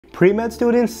Pre-med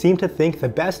students seem to think the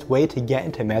best way to get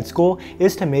into med school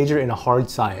is to major in a hard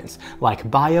science,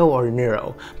 like bio or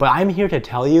neuro, but I'm here to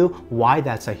tell you why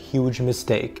that's a huge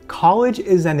mistake. College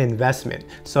is an investment,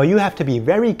 so you have to be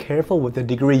very careful with the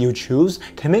degree you choose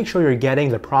to make sure you're getting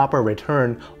the proper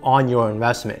return on your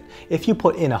investment. If you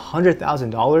put in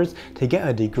 $100,000 to get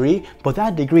a degree, but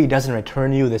that degree doesn't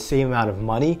return you the same amount of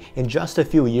money in just a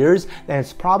few years, then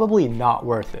it's probably not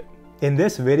worth it. In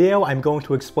this video, I'm going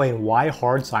to explain why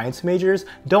hard science majors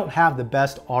don't have the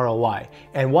best ROI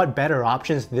and what better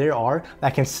options there are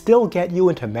that can still get you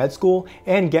into med school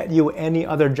and get you any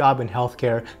other job in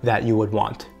healthcare that you would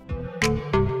want.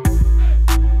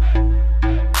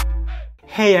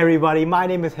 Hey everybody, my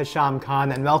name is Hisham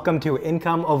Khan and welcome to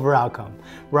Income Over Outcome,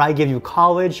 where I give you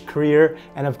college, career,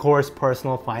 and of course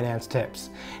personal finance tips.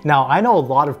 Now, I know a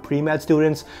lot of pre-med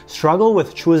students struggle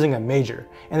with choosing a major,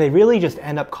 and they really just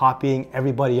end up copying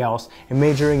everybody else and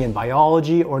majoring in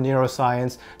biology or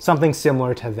neuroscience, something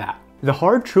similar to that. The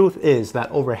hard truth is that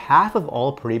over half of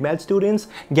all pre-med students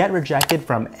get rejected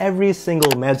from every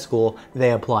single med school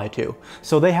they apply to.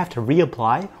 So they have to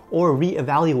reapply or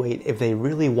reevaluate if they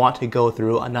really want to go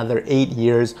through another 8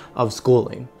 years of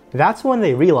schooling. That's when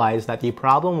they realize that the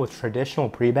problem with traditional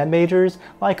pre-med majors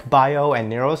like bio and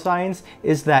neuroscience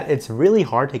is that it's really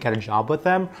hard to get a job with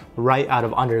them right out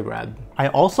of undergrad. I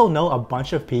also know a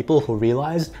bunch of people who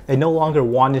realized they no longer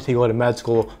wanted to go to med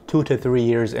school 2 to 3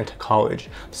 years into college,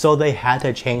 so they had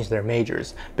to change their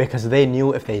majors because they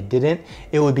knew if they didn't,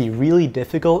 it would be really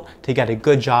difficult to get a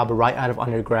good job right out of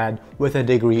undergrad with a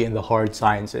degree in the hard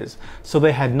sciences. So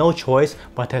they had no choice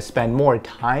but to spend more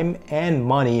time and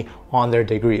money on their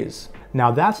degrees. Now,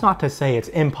 that's not to say it's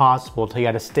impossible to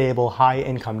get a stable,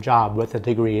 high-income job with a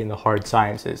degree in the hard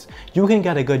sciences. You can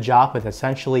get a good job with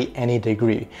essentially any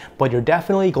degree, but you're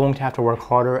definitely going to have to work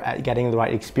harder at getting the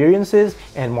right experiences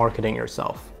and marketing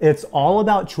yourself. It's all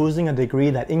about choosing a degree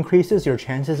that increases your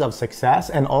chances of success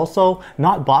and also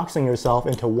not boxing yourself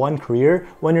into one career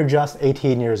when you're just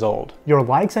 18 years old. Your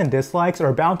likes and dislikes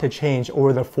are bound to change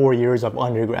over the 4 years of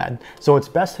undergrad, so it's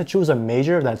best to choose a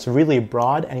major that's really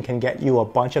broad and can get you a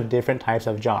bunch of different types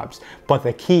of jobs. But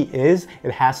the key is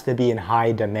it has to be in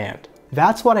high demand.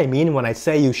 That's what I mean when I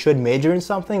say you should major in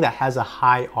something that has a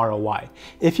high ROI.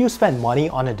 If you spend money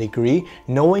on a degree,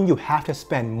 knowing you have to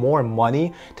spend more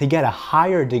money to get a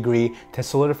higher degree to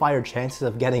solidify your chances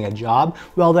of getting a job,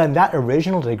 well then that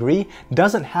original degree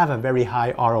doesn't have a very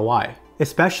high ROI.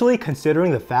 Especially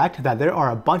considering the fact that there are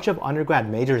a bunch of undergrad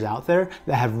majors out there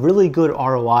that have really good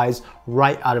ROIs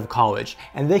right out of college,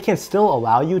 and they can still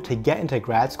allow you to get into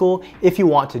grad school if you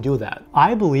want to do that.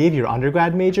 I believe your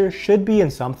undergrad major should be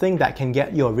in something that can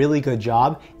get you a really good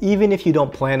job even if you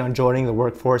don't plan on joining the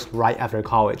workforce right after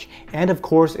college. And of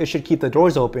course, it should keep the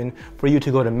doors open for you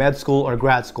to go to med school or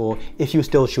grad school if you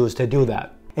still choose to do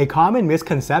that. A common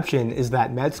misconception is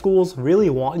that med schools really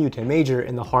want you to major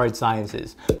in the hard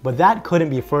sciences, but that couldn't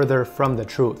be further from the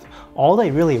truth. All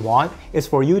they really want is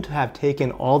for you to have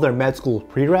taken all their med school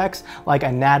prereqs like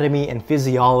anatomy and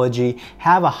physiology,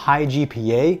 have a high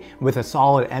GPA with a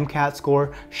solid MCAT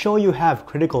score, show you have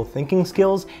critical thinking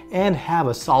skills, and have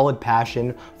a solid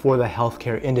passion for the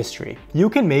healthcare industry. You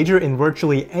can major in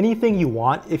virtually anything you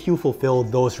want if you fulfill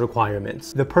those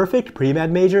requirements. The perfect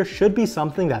pre-med major should be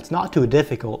something that's not too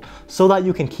difficult, so that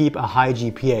you can keep a high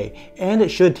GPA, and it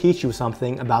should teach you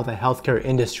something about the healthcare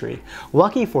industry.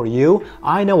 Lucky for you,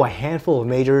 I know a handful of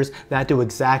majors that do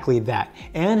exactly that,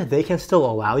 and they can still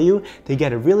allow you to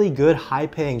get a really good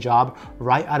high-paying job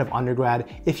right out of undergrad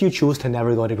if you choose to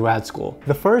never go to grad school.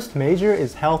 The first major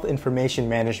is health information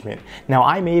management. Now,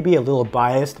 I may be a little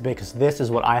biased because this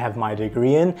is what I have my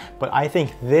degree in, but I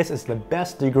think this is the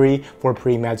best degree for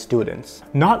pre-med students.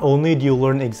 Not only do you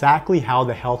learn exactly how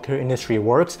the healthcare industry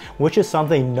works, which is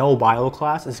something no bio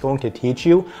class is going to teach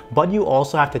you, but you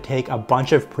also have to take a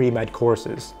bunch of pre-med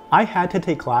courses. I had to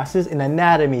take classes in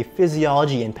anatomy,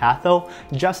 physiology, and patho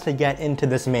just to get into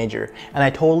this major, and I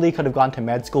totally could have gone to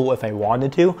med school if I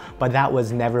wanted to, but that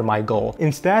was never my goal.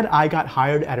 Instead, I got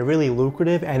hired at a really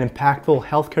lucrative and impactful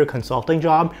healthcare consulting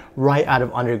job right out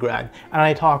of undergrad, and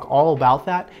I talk all about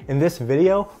that in this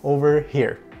video over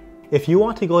here. If you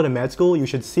want to go to med school, you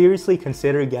should seriously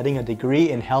consider getting a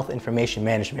degree in health information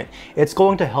management. It's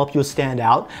going to help you stand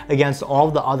out against all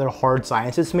the other hard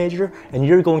sciences major, and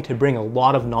you're going to bring a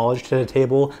lot of knowledge to the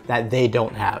table that they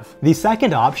don't have. The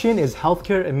second option is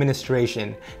healthcare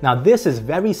administration. Now, this is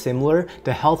very similar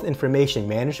to health information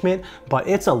management, but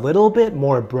it's a little bit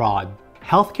more broad.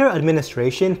 Healthcare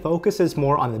administration focuses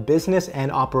more on the business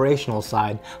and operational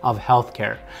side of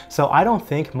healthcare. So I don't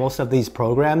think most of these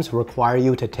programs require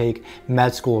you to take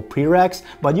med school prereqs,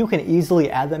 but you can easily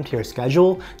add them to your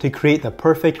schedule to create the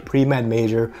perfect pre-med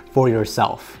major for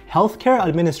yourself. Healthcare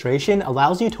administration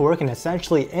allows you to work in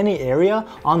essentially any area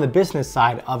on the business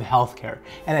side of healthcare,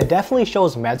 and it definitely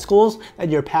shows med schools that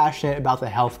you're passionate about the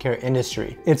healthcare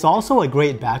industry. It's also a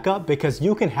great backup because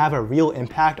you can have a real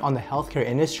impact on the healthcare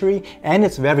industry, and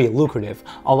it's very lucrative.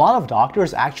 A lot of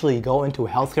doctors actually go into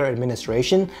healthcare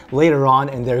administration later on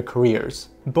in their careers.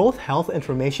 Both health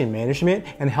information management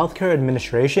and healthcare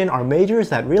administration are majors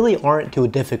that really aren't too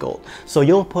difficult, so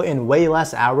you'll put in way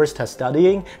less hours to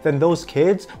studying than those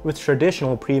kids with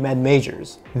traditional pre-med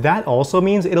majors. That also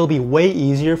means it'll be way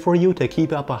easier for you to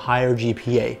keep up a higher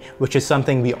GPA, which is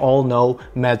something we all know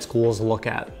med schools look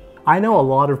at. I know a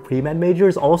lot of pre-med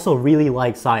majors also really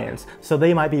like science, so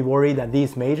they might be worried that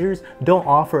these majors don't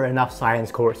offer enough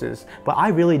science courses, but I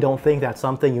really don't think that's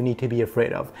something you need to be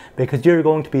afraid of, because you're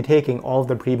going to be taking all of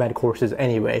the pre-med courses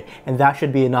anyway, and that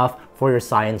should be enough for your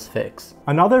science fix.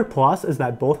 Another plus is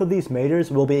that both of these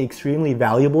majors will be extremely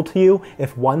valuable to you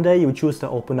if one day you choose to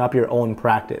open up your own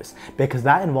practice, because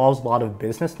that involves a lot of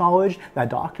business knowledge that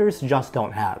doctors just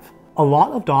don't have. A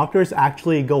lot of doctors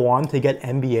actually go on to get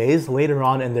MBAs later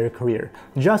on in their career,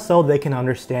 just so they can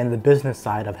understand the business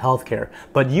side of healthcare,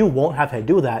 but you won't have to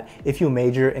do that if you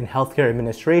major in healthcare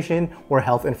administration or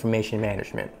health information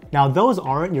management. Now, those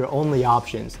aren't your only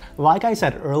options. Like I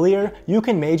said earlier, you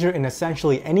can major in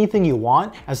essentially anything you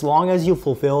want as long as you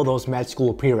fulfill those med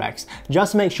school prereqs.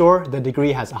 Just make sure the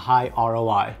degree has a high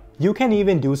ROI. You can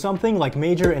even do something like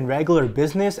major in regular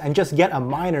business and just get a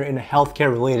minor in a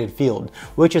healthcare related field,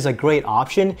 which is a great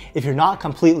option if you're not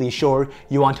completely sure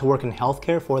you want to work in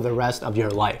healthcare for the rest of your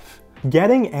life.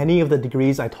 Getting any of the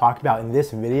degrees I talked about in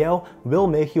this video will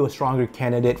make you a stronger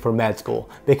candidate for med school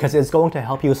because it's going to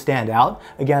help you stand out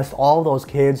against all those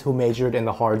kids who majored in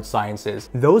the hard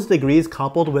sciences. Those degrees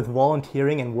coupled with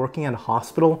volunteering and working in a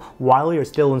hospital while you're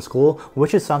still in school,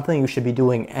 which is something you should be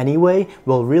doing anyway,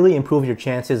 will really improve your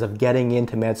chances of getting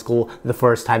into med school the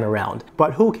first time around.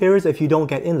 But who cares if you don't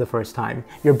get in the first time?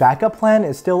 Your backup plan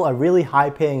is still a really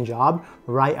high-paying job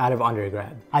right out of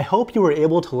undergrad. I hope you were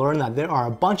able to learn that there are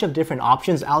a bunch of different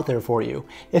options out there for you.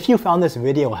 If you found this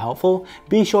video helpful,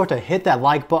 be sure to hit that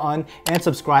like button and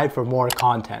subscribe for more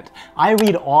content. I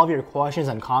read all of your questions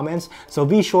and comments, so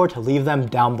be sure to leave them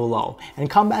down below and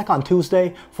come back on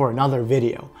Tuesday for another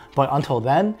video. But until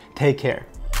then, take care.